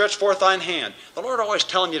 man, stretch forth thine hand. The Lord always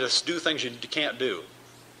telling you to do things you can't do.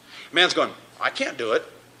 The man's going, I can't do it.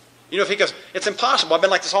 You know, if he goes, it's impossible. I've been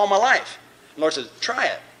like this all my life. The Lord says, try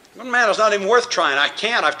it. Well, man, it's not even worth trying. I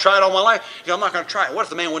can't. I've tried all my life. He goes, I'm not going to try it. What if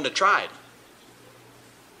the man wouldn't have tried?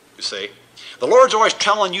 You see? The Lord's always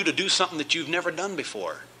telling you to do something that you've never done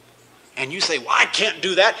before. And you say, well, I can't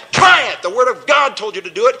do that. Try it. The Word of God told you to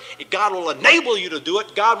do it. God will enable you to do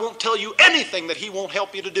it. God won't tell you anything that He won't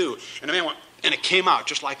help you to do. And the man went, and it came out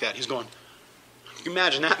just like that. He's going, can you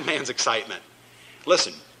imagine that man's excitement?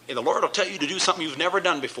 Listen, if the Lord will tell you to do something you've never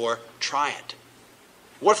done before, try it.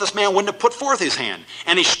 What if this man wouldn't have put forth his hand?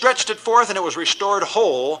 And he stretched it forth, and it was restored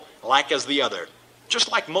whole, like as the other.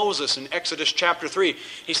 Just like Moses in Exodus chapter 3.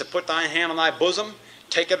 He said, put thine hand on thy bosom,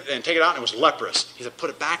 take it out, and it was leprous. He said,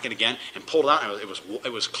 put it back in again, and pulled it out, and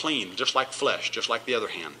it was clean, just like flesh, just like the other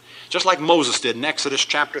hand. Just like Moses did in Exodus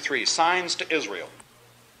chapter 3. Signs to Israel.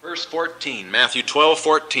 Verse 14, Matthew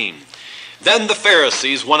 12:14. Then the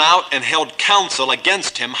Pharisees went out and held counsel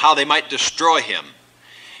against him, how they might destroy him.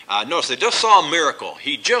 Notice, they just saw a miracle.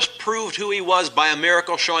 He just proved who he was by a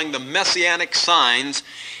miracle, showing the messianic signs,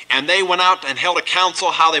 and they went out and held a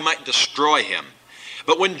council how they might destroy him.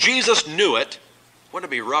 But when Jesus knew it,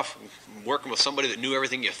 wouldn't it be rough working with somebody that knew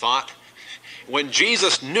everything you thought? When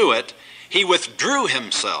Jesus knew it, he withdrew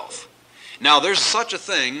himself. Now, there's such a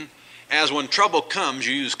thing as when trouble comes,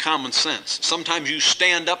 you use common sense. Sometimes you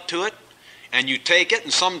stand up to it, and you take it,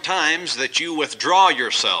 and sometimes that you withdraw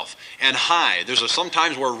yourself and hide.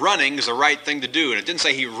 Sometimes where running is the right thing to do. And it didn't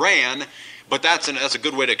say he ran, but that's a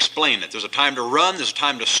good way to explain it. There's a time to run, there's a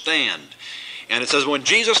time to stand. And it says, when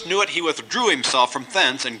Jesus knew it, he withdrew himself from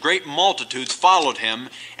thence, and great multitudes followed him,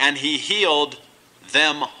 and he healed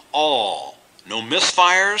them all. No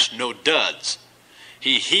misfires, no duds.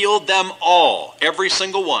 He healed them all, every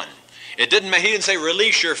single one. He didn't say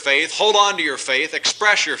release your faith, hold on to your faith,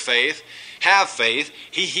 express your faith, have faith.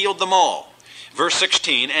 He healed them all. Verse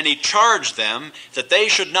 16, and he charged them that they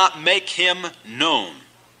should not make him known.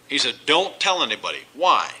 He said, don't tell anybody.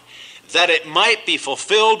 Why? That it might be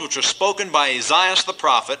fulfilled which was spoken by Isaiah the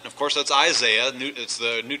prophet. And of course, that's Isaiah. It's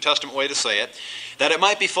the New Testament way to say it. That it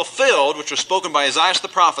might be fulfilled which was spoken by Isaiah the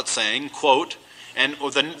prophet, saying, quote, and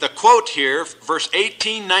the quote here, verse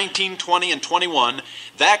 18, 19, 20, and 21,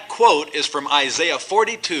 that quote is from Isaiah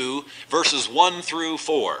 42, verses 1 through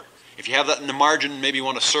 4. If you have that in the margin, maybe you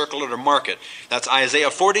want to circle it or mark it. That's Isaiah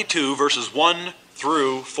 42, verses 1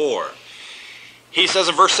 through 4. He says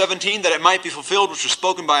in verse 17, that it might be fulfilled which was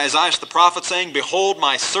spoken by Isaiah the prophet, saying, behold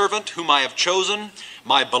my servant whom I have chosen,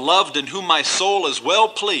 my beloved in whom my soul is well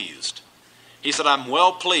pleased. He said, I'm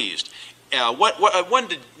well pleased.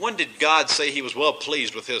 When did God say he was well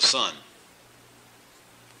pleased with his son?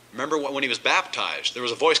 Remember when he was baptized, there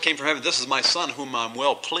was a voice came from heaven, this is my son whom I'm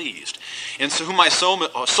well pleased. And so whom my soul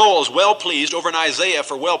is well pleased. Over in Isaiah,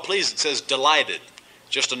 for well pleased, it says delighted.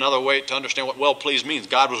 Just another way to understand what well pleased means.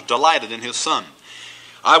 God was delighted in his son.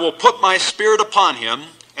 I will put my spirit upon him,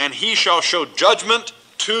 and he shall show judgment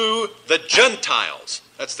to the Gentiles.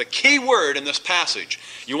 That's the key word in this passage.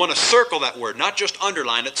 You want to circle that word, not just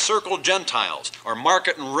underline it. Circle Gentiles, or mark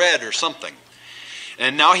it in red or something.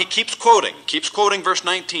 And now he keeps quoting verse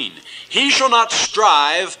 19. He shall not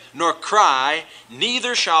strive nor cry,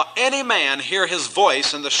 neither shall any man hear his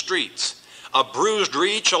voice in the streets. A bruised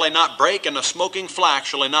reed shall he not break, and a smoking flax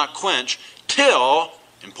shall he not quench, till,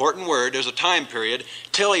 important word, there's a time period,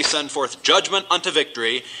 till he send forth judgment unto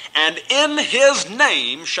victory, and in his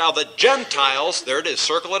name shall the Gentiles, there it is,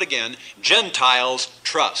 circle it again, Gentiles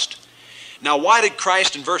trust. Now why did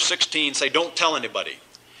Christ in verse 16 say don't tell anybody?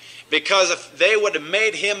 Because if they would have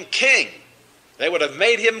made him king,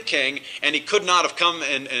 and he could not have come,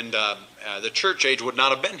 and the church age would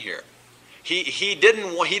not have been here. He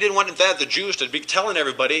didn't want that the Jews to be telling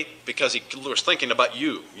everybody, because he was thinking about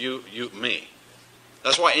you, me.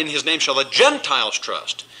 That's why in his name shall the Gentiles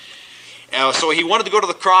trust. So he wanted to go to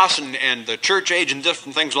the cross and the church age and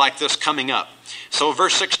different things like this coming up. So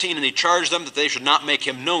verse 16, and he charged them that they should not make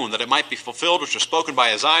him known, that it might be fulfilled which was spoken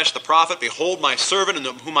by Isaiah the prophet. Behold my servant, in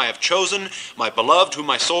whom I have chosen, my beloved, whom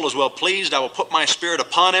my soul is well pleased. I will put my spirit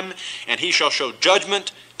upon him, and he shall show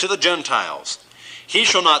judgment to the Gentiles. He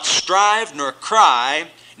shall not strive nor cry,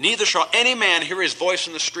 neither shall any man hear his voice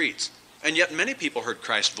in the streets. And yet many people heard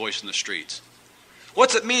Christ's voice in the streets.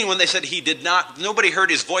 What's it mean when they said he did not, nobody heard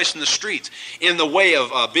his voice in the streets in the way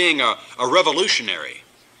of being a revolutionary?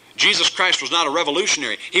 Jesus Christ was not a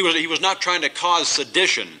revolutionary. He was not trying to cause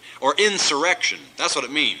sedition or insurrection. That's what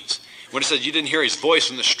it means. When it says you didn't hear his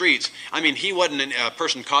voice in the streets, I mean he wasn't a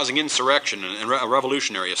person causing insurrection and a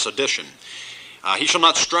revolutionary, a sedition. He shall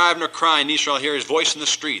not strive nor cry, neither shall hear his voice in the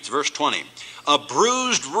streets. Verse 20. A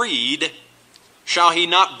bruised reed shall he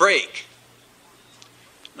not break.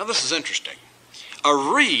 Now this is interesting.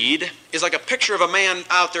 A reed is like a picture of a man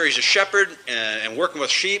out there. He's a shepherd and working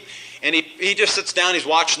with sheep. And he just sits down. He's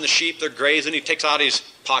watching the sheep. They're grazing. He takes out his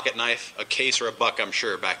pocket knife, a case or a buck, I'm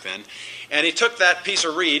sure, back then. And he took that piece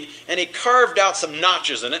of reed and he carved out some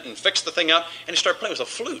notches in it and fixed the thing up. And he started playing with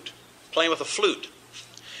a flute.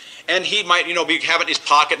 And he might, be having it in his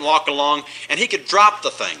pocket and walk along. And he could drop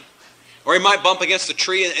the thing. Or he might bump against a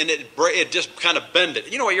tree and it just kind of bend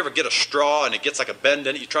it. You know, you ever get a straw and it gets like a bend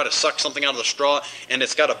in it? You try to suck something out of the straw and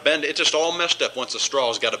it's got a bend. It's just all messed up once the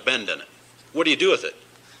straw's got a bend in it. What do you do with it?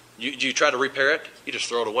 You try to repair it? You just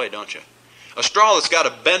throw it away, don't you? A straw that's got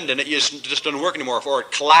a bend in it, just doesn't work anymore, or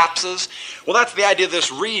it collapses. Well, that's the idea of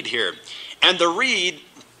this reed here. And the reed,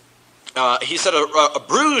 he said, a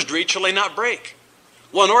bruised reed shall he not break.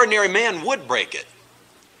 Well, an ordinary man would break it.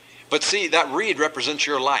 But see, that reed represents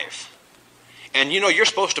your life. And you're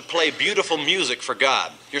supposed to play beautiful music for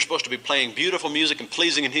God. You're supposed to be playing beautiful music and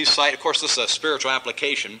pleasing in His sight. Of course, this is a spiritual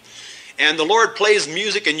application. And the Lord plays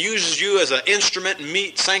music and uses you as an instrument,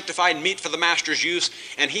 sanctified meat for the Master's use.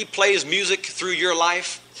 And He plays music through your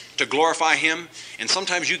life to glorify Him. And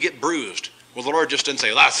sometimes you get bruised. Well, the Lord just didn't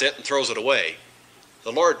say, that's it, and throws it away.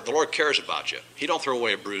 The Lord cares about you. He don't throw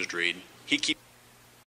away a bruised reed. He keeps